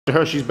To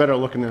her, she's better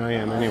looking than I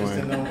am anyway.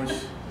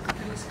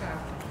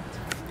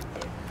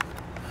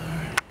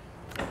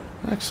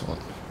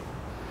 Excellent.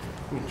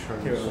 Let me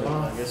turn this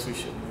off. I guess we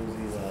should move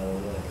these out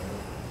of the way.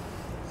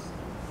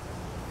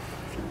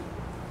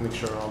 Make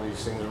sure all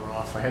these things are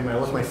off. I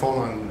left my phone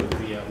on with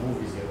the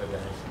movies the other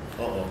day.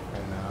 Uh-oh.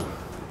 And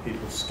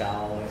people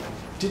scowl.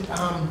 did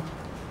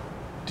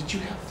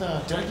you have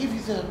the? Did I give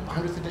you the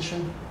 100th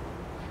edition?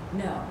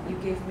 No, you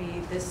gave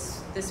me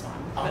this one,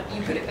 but Okay.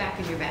 you put it back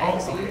in your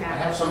bag, so you I have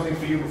have something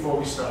for you before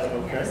we start.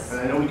 Okay. Yes. And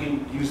I know we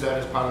can use that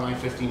as part of my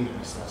 15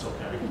 minutes. That's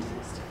okay.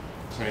 Fantastic.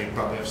 So you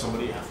probably have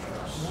somebody after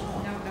us.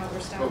 No, we're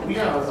stopping. But we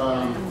there.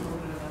 are.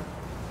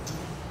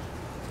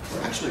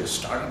 We're actually a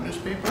startup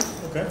newspaper.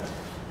 Okay.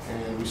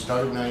 And we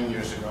started 9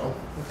 years ago.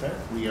 Okay.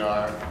 We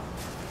are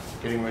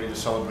getting ready to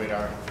celebrate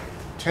our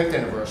 10th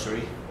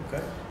anniversary.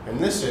 Okay.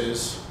 And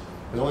there's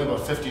only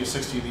about 50 or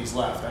 60 of these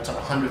left. That's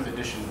our 100th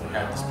edition we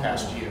had this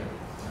past year.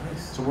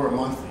 Nice. So we're a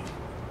monthly.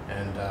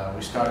 And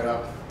we started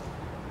up,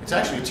 it's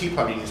actually a Tea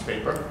Party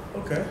newspaper.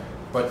 Okay.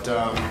 But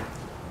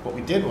what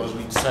we did was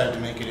we decided to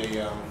make it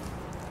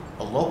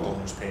a local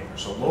newspaper.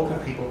 So local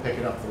people pick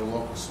it up for the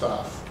local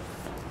stuff.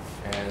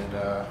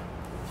 And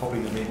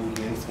hoping that maybe we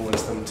can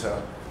influence them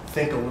to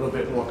think a little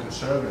bit more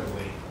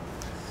conservatively.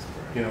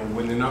 You know,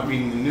 when they're not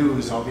reading the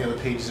news, all the other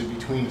pages in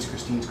between is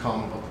Christine's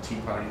column about the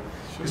Tea Party.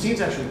 Sure. Christine's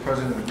actually the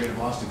president of the Greater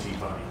Boston Tea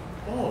Party.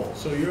 Oh,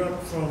 so you're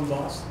up from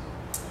Boston?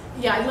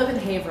 Yeah, I live in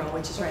Haverhill,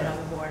 which is right on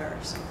the border,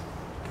 so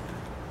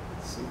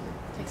Super.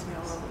 it takes me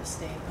all over the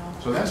state.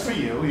 though. So that's for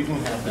you. You can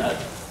have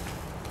that.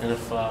 And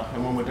if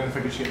and when we're done, if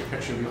I could get a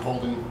picture of you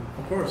holding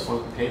Of course. one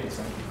of the papers,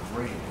 that'd be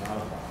great.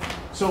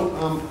 So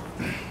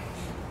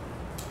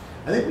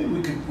I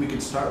think we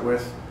could start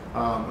with.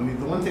 I mean,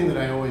 the one thing that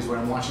I always, when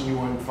I'm watching you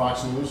on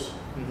Fox News,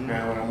 and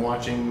when I'm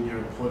watching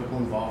your political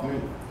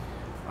involvement,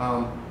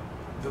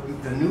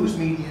 the news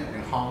media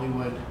in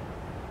Hollywood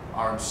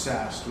are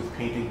obsessed with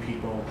painting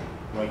people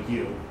like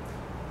you,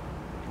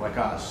 like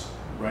us,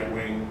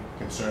 right-wing,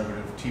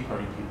 conservative, Tea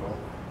Party people,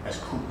 as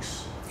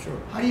kooks. Sure.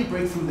 How do you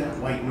break through that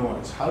white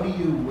noise? How do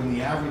you, when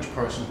the average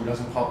person who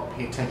doesn't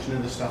pay attention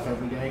to this stuff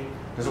every day,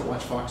 doesn't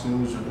watch Fox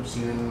News or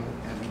CNN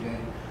every day,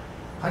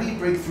 how do you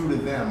break through to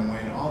them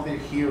when all they're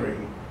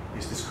hearing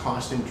is this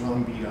constant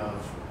drumbeat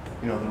of,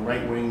 you know, the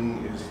right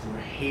wing is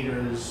they're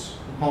haters,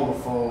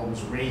 homophobes,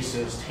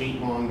 racists, hate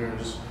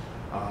mongers,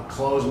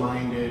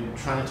 closed-minded,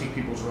 trying to take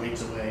people's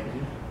rights away.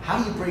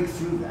 How do you break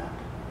through that?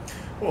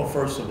 Well,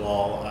 first of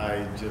all,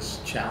 I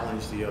just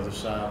challenge the other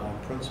side on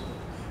principle.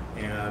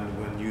 And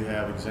when you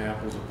have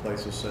examples of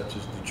places such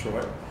as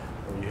Detroit,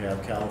 or you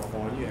have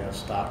California, you have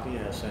Stockton, you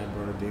have San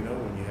Bernardino,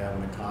 when you have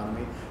an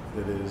economy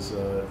that is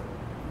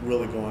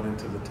really going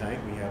into the tank,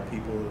 we have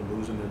people that are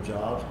losing their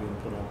jobs, being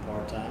put on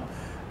part-time,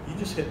 you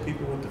just hit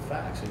people with the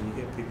facts and you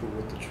hit people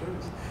with the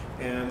truth.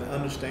 And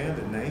understand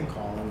that name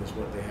calling is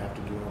what they have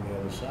to do on the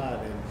other side,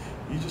 and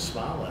you just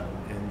smile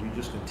at them and you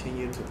just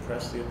continue to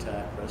press the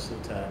attack.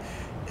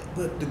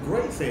 But the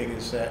great thing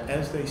is that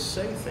as they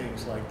say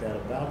things like that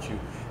about you,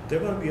 there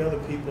are going to be other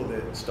people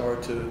that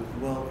start to,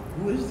 well,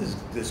 who is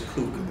this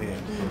kook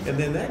then? And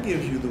then that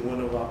gives you the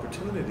window of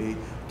opportunity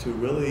to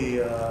really,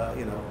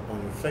 you know, on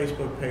your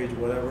Facebook page,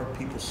 whatever,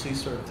 people see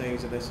certain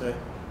things and they say,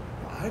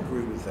 well, I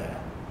agree with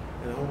that.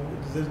 You know,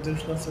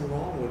 there's nothing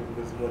wrong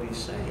with what he's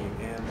saying,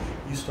 and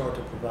you start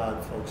to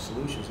provide folks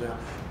solutions. Now,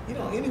 you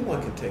know,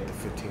 anyone can take the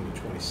 15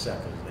 to 20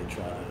 seconds they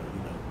try to,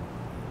 you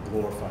know,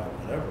 glorify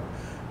whatever,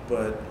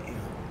 but you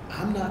know,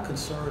 I'm not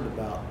concerned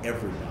about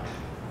everybody.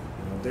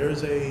 You know,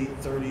 there's a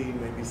 30,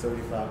 maybe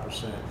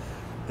 35%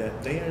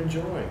 that they are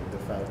enjoying the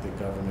fact that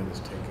government is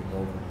taking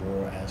over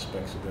more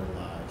aspects of their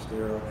lives.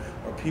 There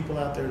are people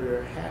out there that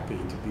are happy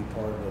to be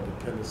part of a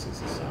dependency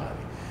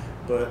society.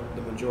 But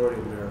the majority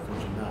of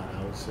Americans are not.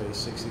 I would say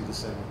 60 to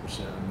 70%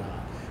 are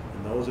not.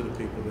 And those are the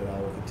people that I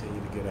will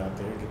continue to get out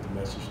there and get the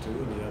message to,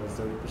 and the other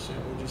 30%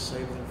 will just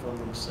save them from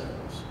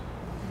themselves.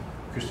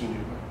 Christine,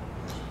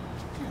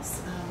 you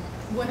Yes.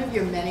 One of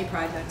your many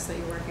projects that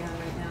you're working on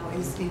right now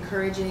is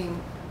encouraging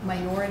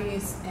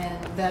minorities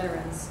and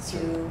veterans to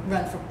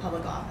run for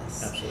public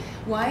office. Absolutely.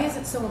 Why is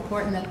it so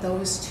important that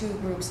those two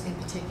groups in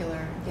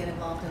particular get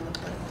involved in the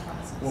political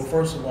process? Well,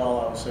 first of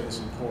all, I would say it's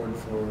important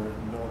for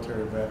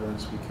military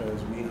veterans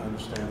because we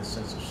understand the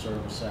sense of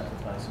service,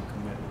 sacrifice, and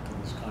commitment to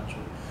this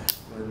country.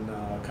 When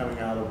coming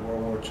out of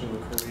World War II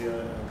in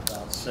Korea,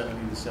 about 70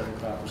 to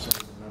 75%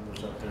 of the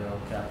members up there on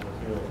Capitol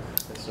Hill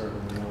that serve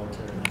in the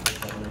military, and I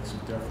think that makes a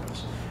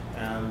difference.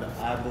 And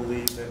I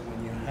believe that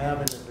when you have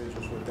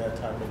individuals with that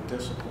type of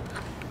discipline,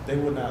 they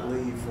would not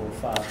leave for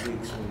 5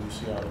 weeks when you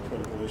see all the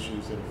critical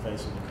issues that are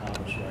facing the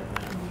Congress right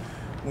now.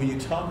 When you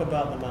talk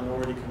about the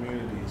minority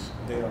communities,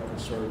 they are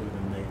conservative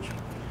in nature.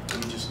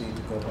 We just need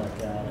to go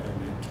back out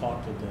and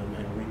talk to them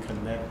and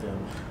reconnect them.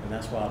 And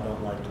that's why I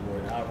don't like the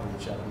word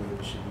outreach. I believe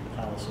it should be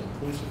policy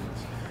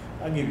inclusiveness.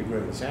 I'll give you a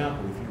great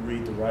example. If you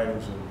read the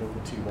writings of Booker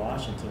T.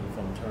 Washington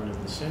from the turn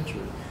of the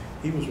century,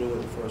 he was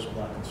really the first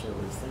black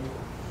conservative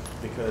thinker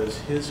because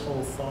his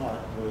whole thought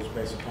was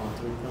based upon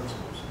 3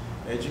 principles: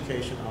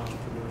 education,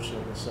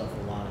 entrepreneurship, and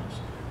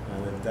self-reliance.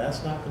 And if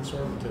that's not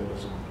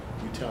conservatism,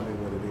 you tell me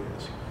what it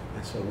is.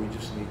 And so we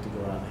just need to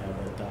go out and have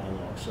that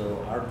dialogue.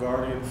 So our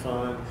Guardian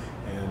Fund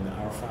and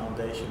our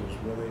foundation is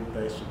really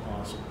based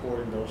upon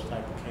supporting those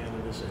type of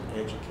candidates and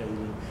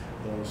educating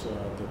those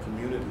the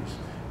communities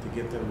to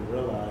get them to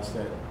realize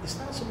that it's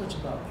not so much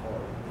about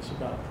party, it's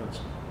about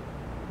principle.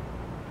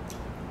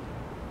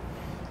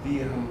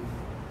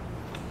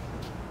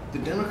 The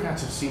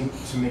Democrats have seemed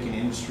to make an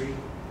industry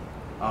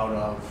out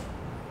of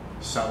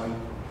selling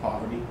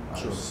poverty,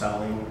 out of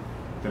selling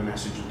the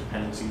message of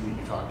dependency that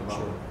you talked about.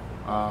 Sure.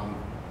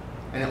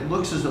 And it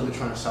looks as though they're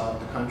trying to sell out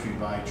the country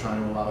by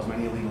trying to allow as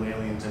many illegal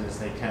aliens in as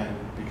they can,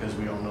 because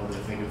we all know that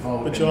if they can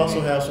vote. But you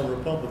also have some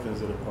Republicans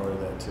that are part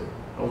of that too.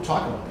 Oh,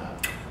 talk about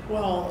that.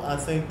 Well, I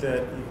think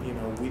that, you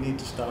know, we need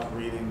to stop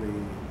reading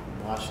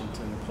the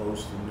Washington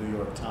Post and New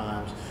York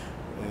Times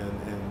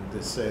and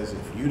that says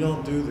if you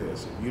don't do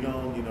this, if you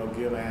don't, you know,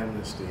 give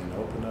amnesty and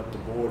open up the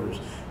borders,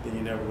 then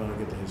you're never going to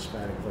get the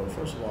Hispanic vote.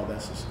 First of all,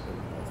 that's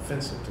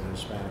offensive to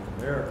Hispanic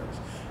Americans.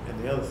 And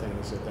the other thing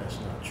is that that's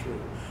not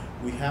true.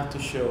 We have to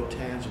show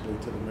tangibly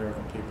to the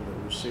American people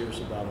that we're serious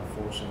about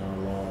enforcing our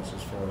laws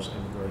as far as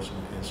immigration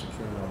and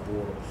securing our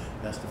border.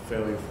 That's the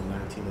failure from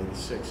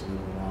 1986, and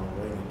even Ronald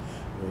Reagan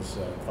was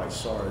quite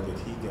sorry that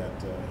he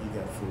got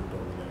fooled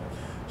over there.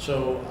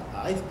 So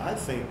I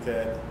think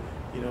that,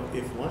 you know,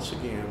 if once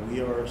again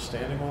we are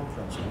standing on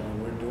principle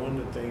and we're doing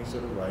the things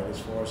that are right as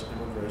far as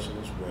immigration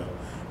as well,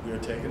 we are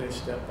taking a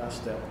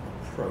step-by-step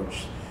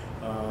approach,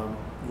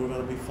 we're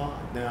going to be fine.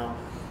 Now,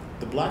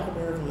 the Black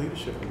American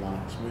Leadership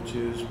Alliance, which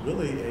is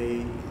really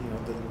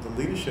the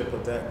leadership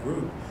of that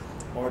group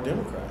are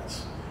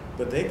Democrats,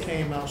 but they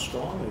came out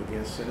strongly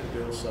against Senate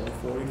Bill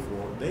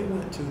 744. They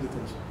went to the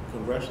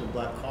Congressional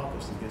Black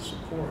Caucus to get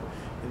support,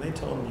 and they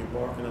told them you're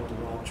barking up the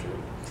wrong tree.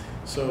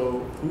 So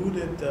who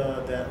did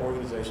that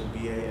organization,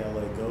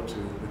 BALA, go to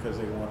because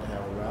they wanted to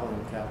have a rally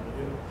on Capitol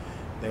Hill?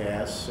 They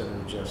asked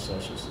Senator Jeff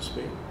Sessions to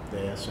speak.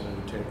 They asked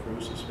Senator Ted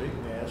Cruz to speak,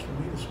 and they asked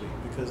for me to speak,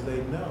 because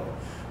they know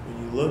when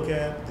you look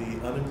at the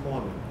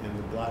unemployment in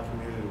the black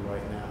community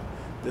right now,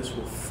 this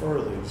will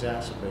further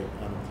exacerbate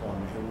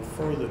unemployment. It will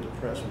further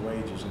depress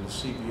wages, and the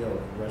CBO, the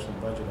Congressional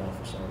Budget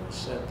Office, already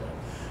said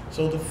that.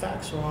 So the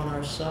facts are on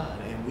our side,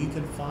 and we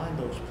can find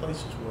those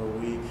places where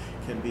we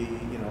can be,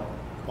 you know,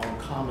 on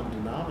common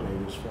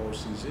denominators as far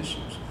as these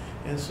issues.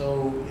 And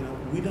so, you know,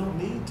 we don't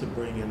need to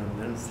bring in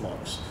an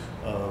influx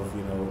of,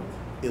 you know,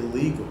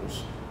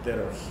 illegals that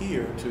are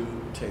here to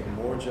take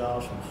more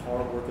jobs from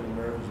hardworking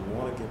Americans who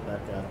want to get back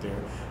out there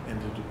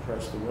and to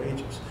depress the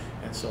wages.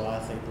 And so I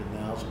think that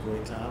now's a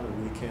great time that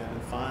we can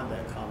find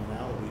that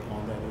commonality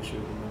on that issue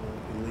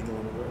of illegal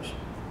immigration.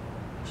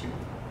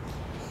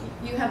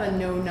 You have a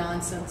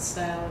no-nonsense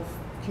style of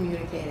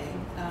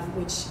communicating,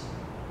 which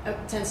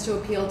tends to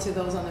appeal to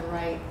those on the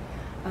right.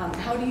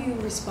 How do you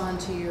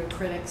respond to your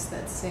critics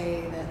that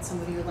say that some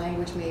of your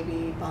language may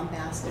be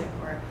bombastic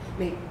or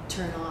may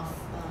turn off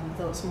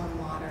those more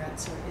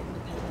moderates or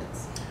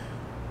independents?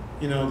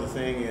 You know, the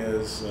thing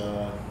is,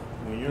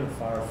 when you're in a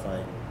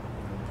firefight,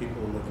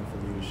 people are looking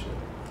for leadership.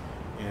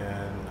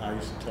 And I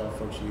used to tell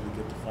folks, you either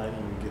get to fighting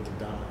or you get to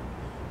dying.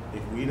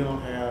 If we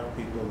don't have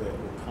people that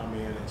will come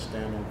in and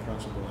stand on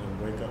principle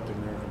and wake up the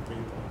American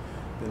people,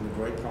 then the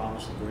great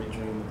promise, the great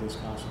dream of this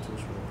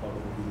constitutional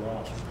republic will be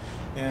lost.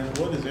 And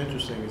what is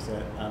interesting is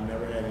that I've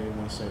never had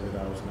anyone say that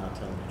I was not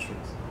telling the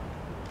truth.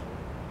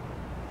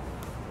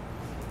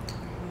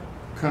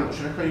 Colonel,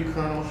 should I call you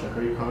Colonel? Should I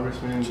call you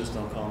Congressman? Just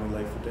don't call me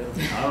late for dinner.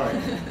 All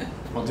right.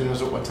 Well,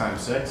 dinner's at what time?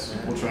 6?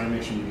 Yeah. We'll try and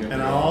make sure you get there.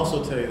 And I'll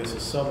also tell you, there's a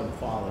Southern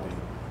quality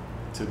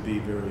to be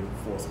very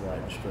forthright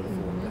and straightforward.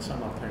 Mm-hmm. That's how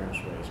my parents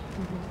raised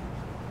me.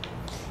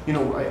 Mm-hmm. You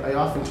know, I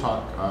often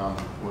talk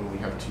when we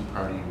have Tea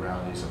Party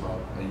rallies about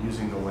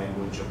using the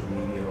language of the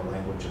media, the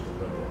language of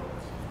the liberal.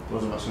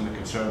 Those of us on the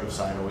conservative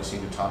side always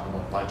seem to talk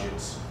about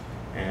budgets,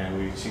 and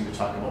we seem to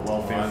talk about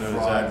welfare I know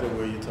fraud. exactly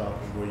where you're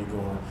talking, where you're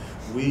going.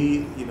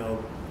 We, you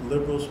know,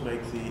 liberals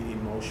make the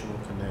emotional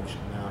connection.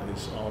 Now,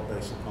 it's all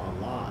based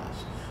upon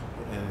lies,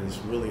 and it's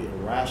really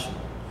irrational.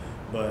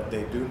 But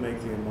they do make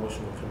the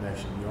emotional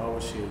connection. You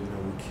always hear, you know,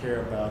 we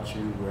care about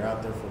you, we're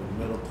out there for the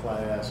middle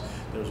class,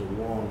 there's a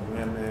war on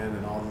women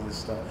and all of this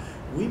stuff.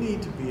 We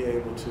need to be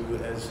able to,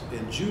 as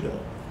in judo,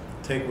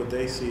 take what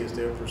they see as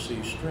their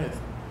perceived strength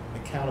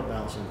and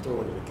counterbalance and throw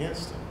it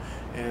against them.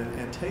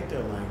 And take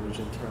their language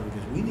and turn it,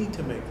 because we need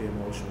to make the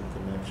emotional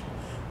connection.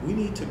 We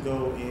need to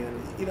go in,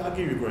 you know, I'll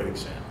give you a great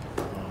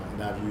example,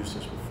 and I've used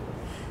this before.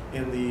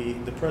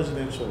 In the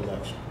presidential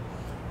election,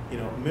 you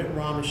know, Mitt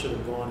Romney should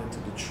have gone into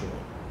Detroit.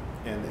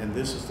 And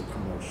this is the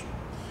commercial.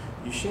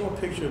 You show a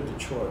picture of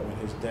Detroit when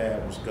his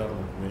dad was governor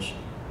of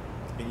Michigan,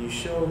 and you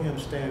show him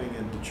standing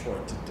in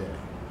Detroit today,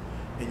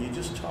 and you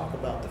just talk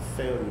about the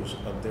failures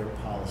of their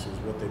policies,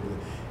 what they believe.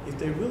 If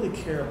they really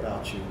care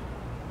about you,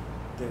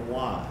 then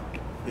why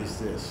is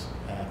this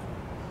happening?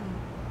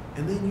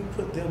 And then you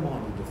put them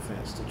on the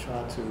defense to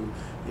try to,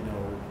 you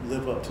know,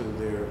 live up to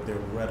their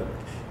rhetoric.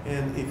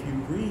 And if you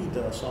read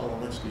Saul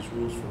Alinsky's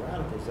Rules for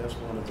Radicals, that's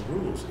one of the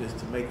rules, is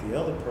to make the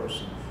other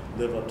person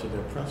live up to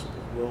their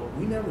principles. Well,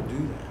 we never do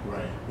that.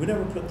 Right. We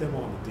never put them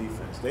on the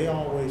defense. They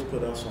always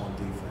put us on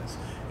defense.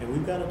 And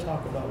we've got to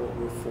talk about what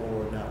we're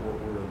for, not what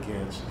we're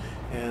against.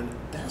 And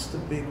that's the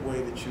big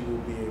way that you will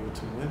be able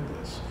to win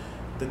this.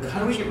 How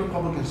do we get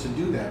Republicans to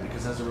do that?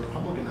 Because as a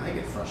Republican, I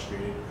get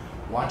frustrated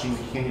watching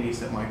the candidates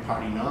that my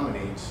party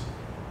nominates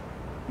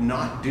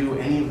not do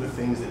any of the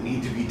things that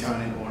need to be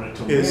done in order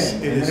to win.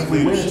 And then if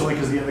we win, it's only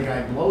because the other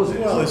guy blows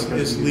it. Well,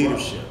 it's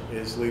leadership.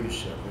 It's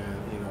leadership.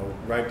 And, you know,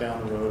 right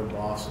down the road in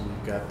Boston,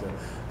 you've got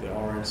the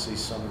RNC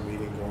summer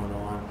meeting going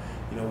on.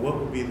 You know, what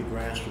would be the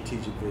grand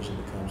strategic vision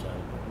that comes out of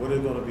it? What are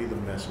going to be the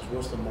message?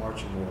 What's the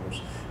marching orders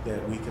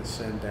that we can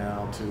send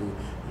down to,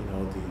 you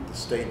know, the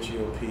state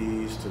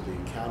GOPs, to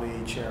the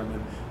county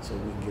chairman, so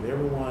we can get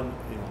everyone,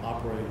 you know,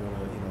 operating on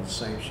a, you know,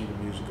 same sheet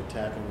of music,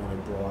 attacking on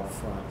a broad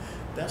front.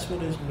 That's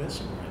what is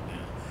missing right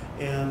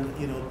now.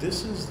 And, you know,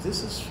 this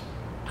is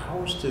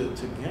ours to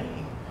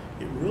gain.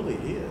 It really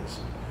is.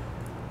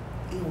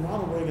 You know,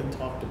 Ronald Reagan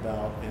talked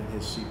about in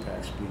his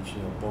CPAC speech,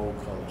 you know, bold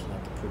colors,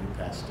 not the pretty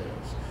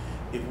pastels.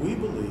 If we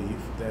believe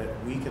that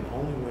we can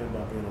only win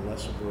by being a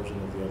lesser version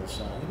of the other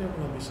side, you're never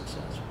going to be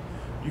successful.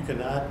 You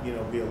cannot, you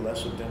know, be a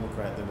lesser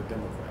Democrat than a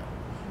Democrat.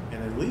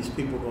 And at least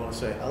people are going to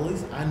say, at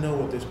least I know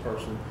what this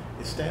person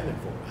is standing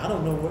for. I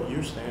don't know what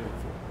you're standing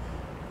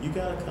for. You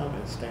got to come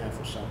and stand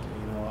for something.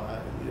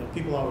 You know,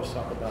 people always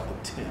talk about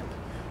the tent.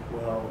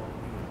 Well,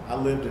 I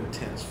lived in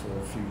tents for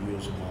a few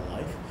years of my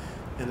life.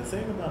 And the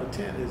thing about a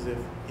tent is if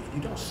you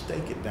don't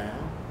stake it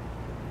down,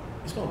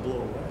 it's going to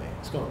blow away.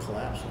 It's going to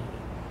collapse on you.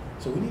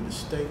 So we need to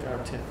stake our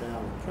tent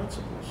down with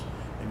principles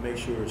and make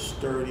sure it's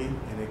sturdy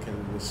and it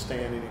can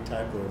withstand any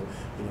type of,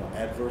 you know,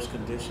 adverse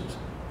conditions.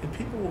 And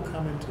people will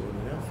come into it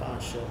and they'll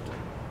find shelter.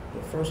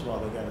 But first of all,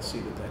 they got to see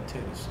that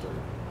tent is sturdy.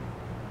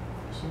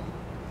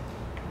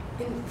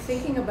 In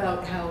thinking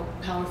about how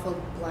powerful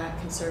Black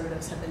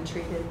conservatives have been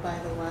treated by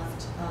the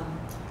left,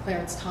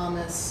 Clarence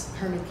Thomas,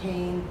 Herman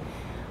Cain,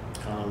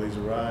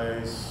 Condoleezza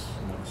Rice,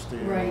 Mark Steele.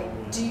 Right.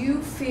 Yeah. Do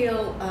you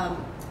feel,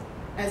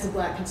 as a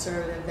Black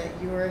conservative, that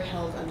you're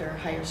held under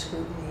higher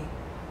scrutiny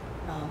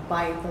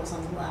by those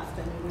on the left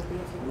than you would be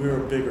if you were?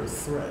 We're a bigger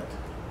threat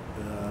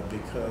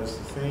because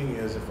the thing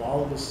is, if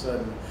all of a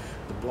sudden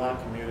the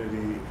Black community,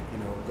 you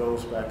know,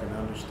 goes back and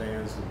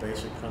understands the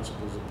basic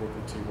principles of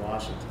Booker T.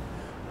 Washington,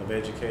 of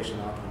education,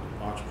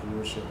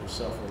 entrepreneurship, and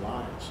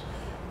self-reliance,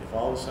 if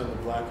all of a sudden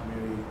the Black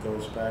community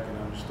goes back and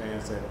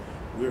understands that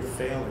we're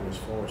failing as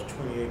far as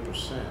 28%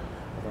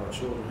 of our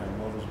children have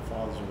mothers and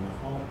fathers in the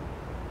home.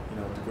 You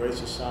know, the Great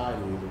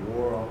Society, the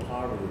war on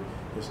poverty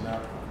has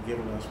not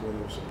given us what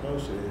it was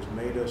supposed to. It's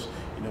made us,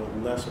 you know,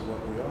 less of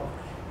what we are.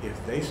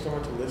 If they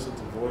start to listen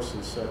to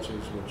voices such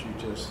as what you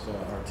just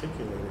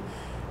articulated,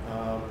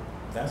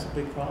 that's a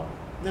big problem.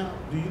 Now,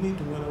 do you need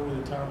to win over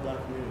the entire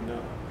Black community?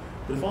 No.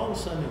 But if all of a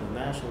sudden in the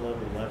national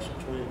level election,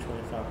 20 to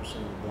 25% of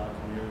the Black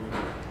community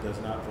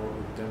does not vote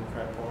with the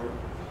Democrat Party,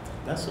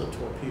 that's a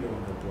torpedo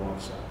on the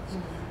broadside.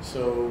 Mm-hmm.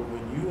 So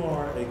when you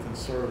are a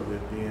conservative,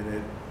 being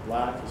it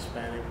Black,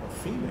 Hispanic, or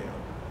female,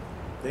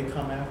 they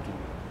come after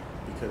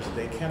you because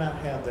they cannot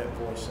have that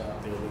voice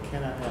out there. They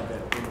cannot have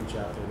that image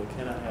out there. They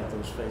cannot have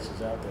those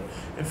faces out there.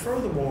 And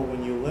furthermore,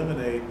 when you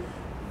eliminate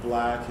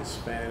Black,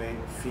 Hispanic,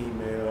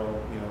 female,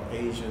 you know,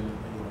 Asian,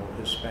 you know,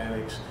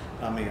 Hispanics,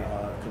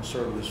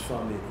 conservatives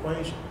from the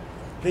equation,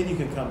 then you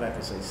can come back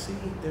and say, see,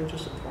 they're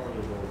just a party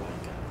of old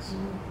white guys.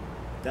 Mm-hmm.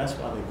 That's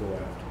why they go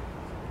after.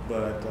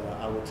 But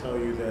I will tell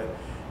you that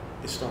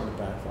it's starting to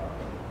backfire.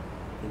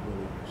 It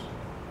really is.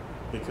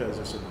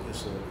 Because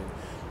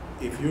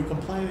if you're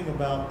complaining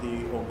about the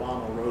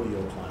Obama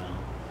rodeo clown,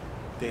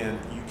 then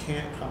you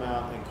can't come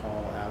out and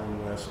call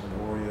Alan West an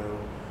Oreo,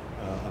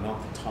 an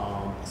Uncle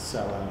Tom, a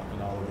sellout,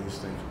 and all of these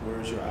things.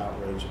 Where's your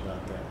outrage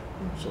about that?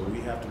 Mm-hmm. So we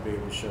have to be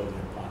able to show the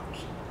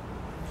hypocrisy.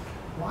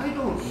 Why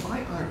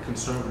aren't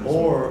conservatives?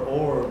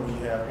 Or we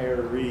have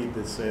Harry Reid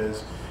that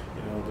says,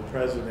 you know, the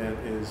president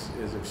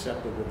is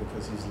acceptable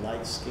because he's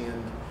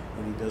light-skinned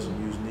and he doesn't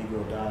use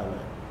Negro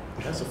dialect.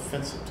 That's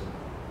offensive to me.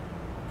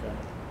 Okay.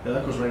 Yeah,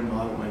 that goes right in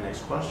line with my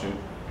next question.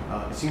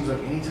 It seems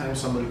like anytime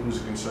somebody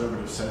who's a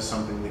conservative says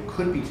something that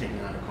could be taken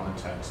out of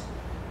context,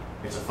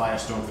 it's a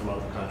firestorm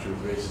throughout the country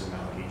with racism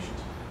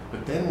allegations.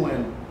 But then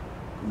when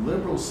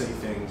liberals say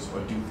things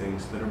or do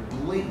things that are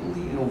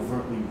blatantly and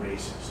overtly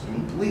racist,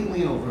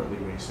 blatantly and overtly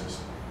racist,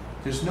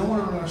 there's no one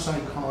on our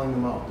side calling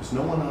them out. There's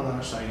no one on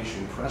our side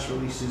issuing press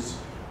releases,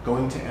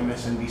 going to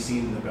MSNBC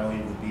into the belly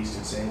of the beast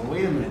and saying, well,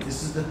 wait a minute,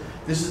 this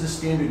is the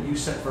standard you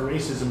set for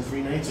racism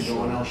 3 nights ago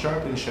on Al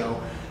Sharpton's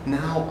show.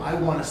 Now I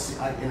want to see,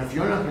 and if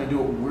you're not going to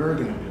do it, we're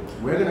going to do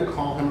it. We're going to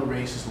call him a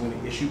racist. We're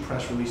going to issue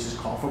press releases,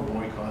 call for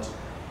boycotts.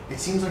 It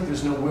seems like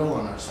there's no will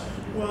on our side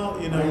to do it.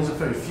 Well, you know, there's a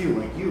very few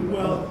like you.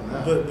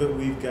 But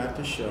we've got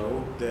to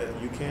show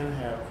that you can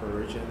have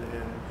courage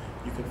and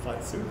you can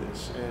fight through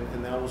this.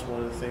 And that was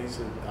one of the things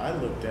that I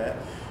looked at.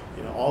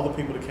 You know, all the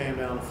people that came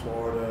down to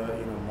Florida,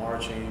 you know,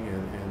 marching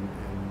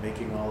and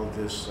making all of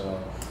this,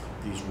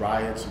 these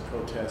riots and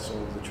protests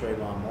over the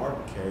Trayvon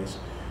Martin case.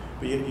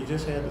 But yet you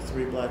just had the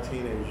 3 black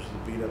teenagers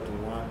that beat up the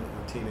one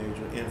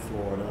teenager in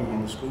Florida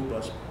on the school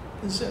bus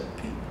zip,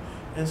 peep.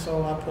 And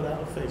so I put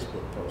out a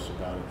Facebook post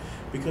about it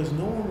because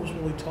no one was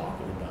really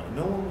talking about it.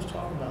 No one was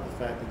talking about the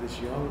fact that this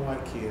young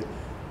white kid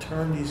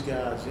turned these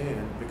guys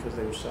in because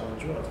they were selling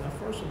drugs. Now,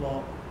 first of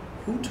all,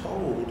 who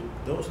told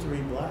those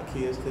 3 black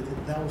kids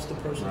that that was the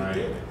person that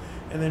did it?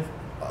 And then,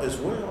 as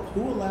well,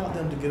 who allowed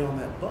them to get on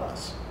that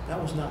bus?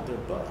 That was not their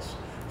bus.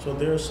 So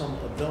there's some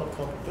adult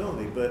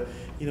culpability. But,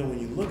 you know, when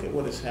you look at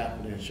what has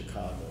happened in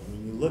Chicago,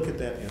 when you look at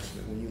that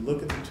incident, when you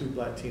look at the 2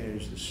 black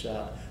teenagers that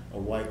shot a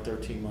white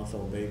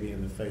 13-month-old baby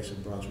in the face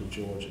in Brunswick,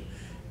 Georgia,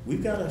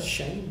 we've got to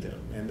shame them.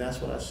 And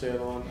that's what I said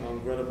on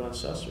Greta Van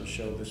Suster's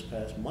show this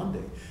past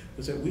Monday,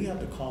 was that we have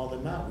to call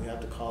them out. We have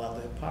to call out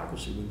the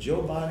hypocrisy. When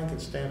Joe Biden can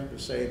stand up and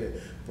say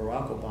that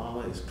Barack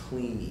Obama is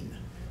clean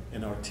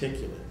and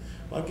articulate,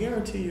 well, I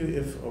guarantee you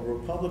if a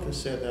Republican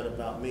said that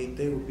about me,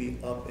 they would be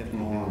up in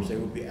arms. They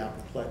would be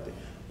apoplectic.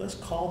 Let's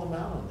call them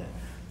out on that.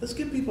 Let's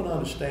get people to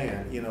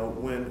understand, you know,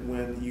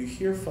 when you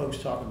hear folks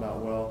talking about,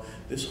 well,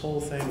 this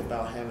whole thing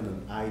about having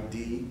an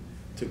ID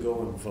to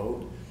go and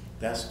vote,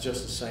 that's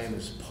just the same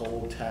as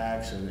poll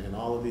tax and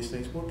all of these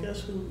things. Well, guess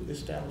who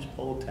established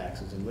poll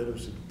taxes and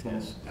literacy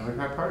tests?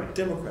 Democrat Party.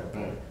 Democrat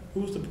Party.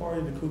 Who's the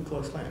party of the Ku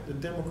Klux Klan? The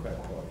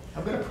Democrat Party.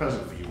 I've got a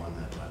present for you on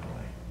that, by the way.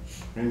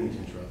 I didn't mean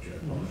to interrupt you, I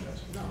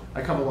apologize. No.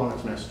 I cover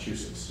Lawrence,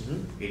 Massachusetts,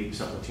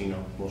 80%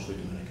 Latino, mostly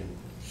Dominican.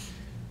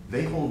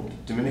 They hold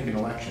Dominican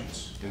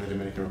elections in the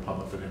Dominican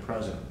Republic for their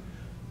president,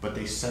 but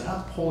they set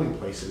up polling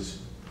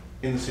places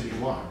in the city of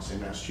Lawrence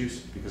in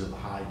Massachusetts because of the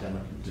high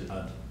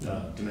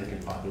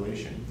Dominican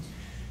population.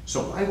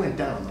 So I went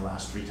down the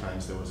last 3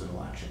 times there was an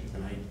election,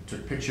 and I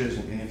took pictures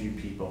and interviewed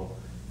people.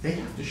 They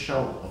have to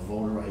show a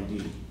voter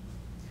ID.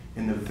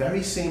 In the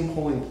very same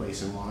polling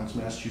place in Lawrence,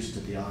 Massachusetts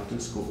at the Arlington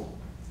School,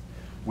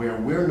 where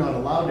we're not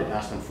allowed to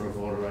ask them for a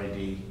voter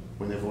ID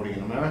when they're voting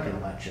in American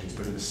elections,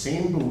 but in the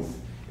same booth,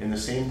 in the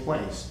same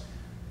place,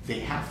 they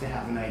have to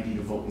have an ID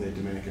to vote in their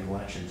Dominican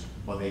elections,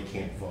 or they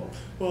can't vote.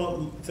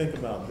 Well, think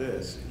about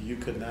this. You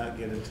could not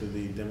get into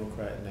the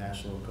Democrat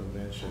National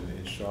Convention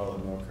in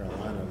Charlotte, North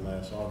Carolina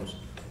last August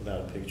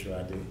without a picture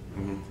ID.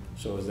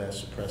 So is that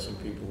suppressing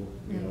people,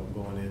 you know,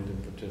 going in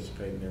to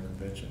participate in their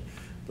convention?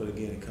 But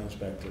again, it comes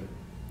back to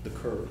the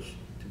courage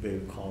to be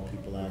able to call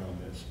people out on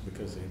this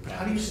because they.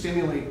 How do you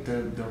stimulate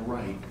the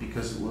right?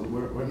 Because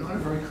we're not a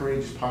very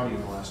courageous party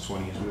in the last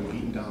 20 years. We've been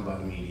beaten down by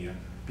the media,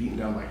 beaten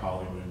down by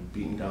Hollywood,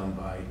 beaten down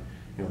by,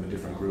 you know, the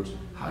different groups.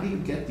 How do you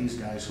get these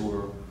guys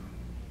who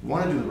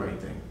want to do the right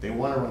thing? They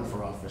want to run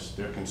for office.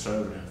 They're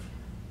conservative,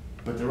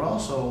 but they're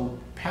also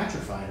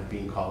petrified of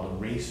being called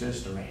a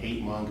racist or a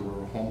hate monger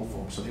or a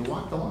homophobe. So they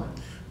walk the line.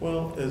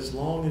 Well, as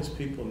long as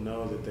people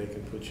know that they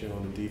can put you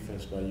on the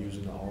defense by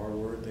using the R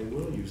word, they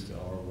will use the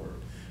R word.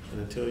 And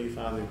until you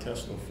find the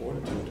intestinal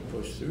fortitude to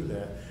push through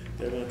that,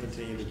 they're going to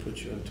continue to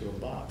put you into a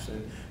box.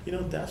 And, you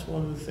know, that's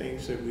one of the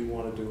things that we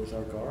want to do with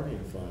our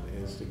Guardian Fund,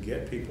 is to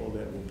get people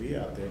that will be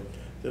out there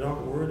that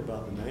aren't worried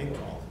about the name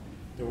calling.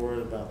 They're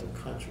worried about their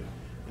country,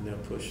 and they'll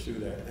push through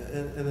that.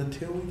 And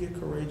until we get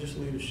courageous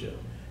leadership,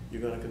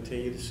 you're going to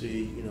continue to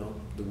see, you know,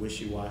 the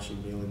wishy-washy,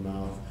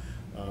 mealy-mouthed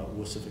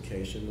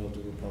wussification of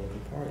the Republican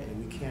Party,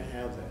 and we can't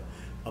have that.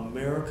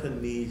 America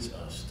needs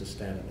us to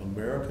stand up.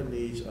 America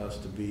needs us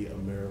to be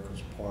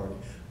America's party.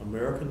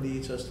 America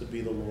needs us to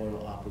be the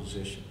loyal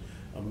opposition.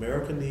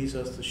 America needs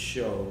us to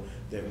show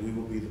that we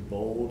will be the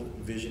bold,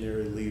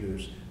 visionary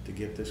leaders to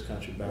get this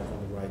country back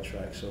on the right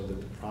track, so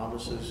that the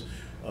promises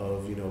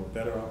of, you know,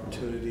 better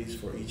opportunities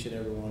for each and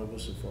every one of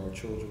us and for our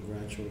children,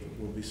 grandchildren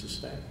will be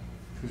sustained.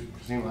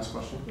 Christine, last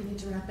question. We need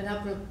to wrap it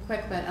up real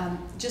quick, but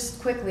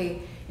just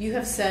quickly, you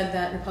have said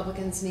that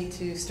Republicans need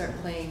to start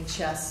playing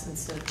chess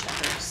instead of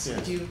checkers. Yes.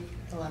 Could you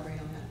elaborate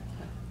on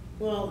that?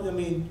 Well, I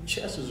mean,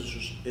 chess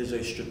is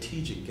a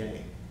strategic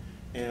game.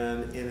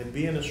 And in it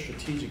being a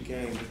strategic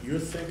game, you're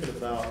thinking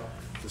about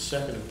the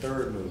second and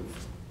third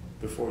move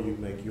before you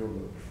make your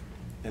move.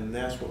 And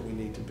that's what we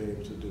need to be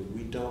able to do.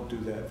 We don't do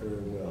that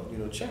very well. You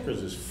know,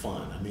 checkers is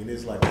fun. I mean,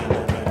 it's like bam,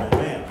 bam, bam, bam,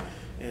 bam.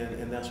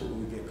 And that's what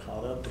we get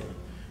caught up in.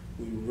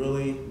 We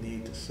really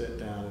need to sit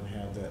down and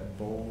have that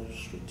bold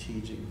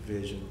strategic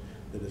vision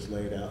that is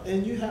laid out.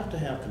 And you have to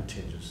have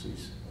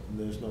contingencies.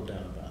 There's no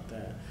doubt about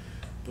that.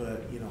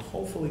 But, you know,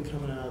 hopefully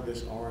coming out of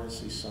this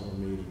RNC summer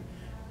meeting,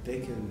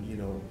 they can, you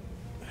know,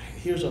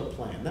 here's our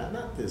plan.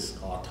 Not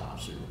this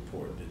autopsy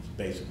report that's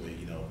basically,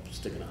 you know,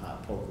 sticking a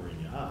hot poker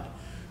in your eye,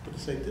 but to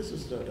say this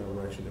is the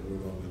direction that we're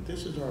going in.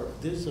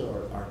 These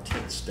are our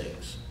tent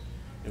stakes.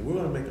 And we're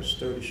going to make a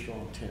sturdy,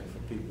 strong tent for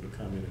people to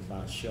come in and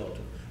find shelter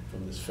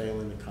from this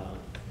failing economy,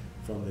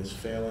 from this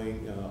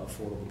failing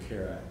Affordable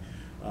Care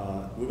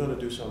Act. We're going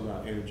to do something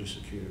about energy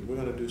security. We're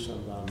going to do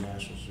something about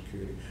national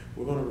security.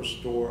 We're going to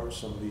restore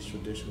some of these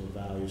traditional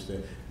values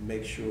that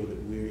make sure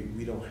that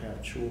we don't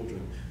have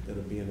children that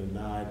are being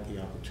denied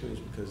the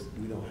opportunities because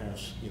we don't have,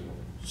 you know,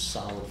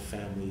 solid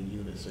family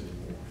units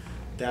anymore.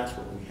 That's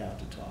what we have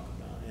to talk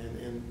about.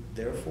 And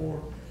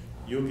therefore,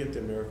 you'll get the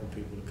American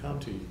people to come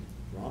to you.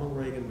 Ronald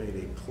Reagan made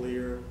a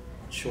clear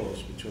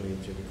choice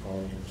between Jimmy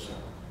Carter and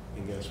himself.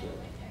 And guess what?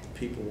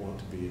 People want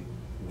to be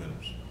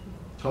winners.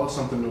 Tell us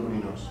something nobody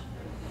knows.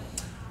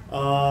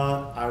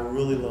 I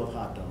really love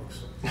hot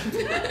dogs.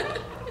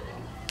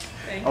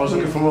 Thank I was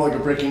looking for more like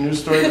a breaking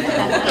news story. Can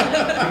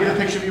I get a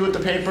picture of you with the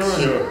paper? Sure.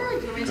 Sure,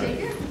 you want me to take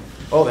it?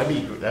 Oh,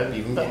 that'd be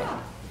even better.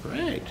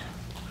 Great.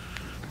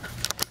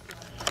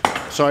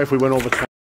 Sorry if we went over time.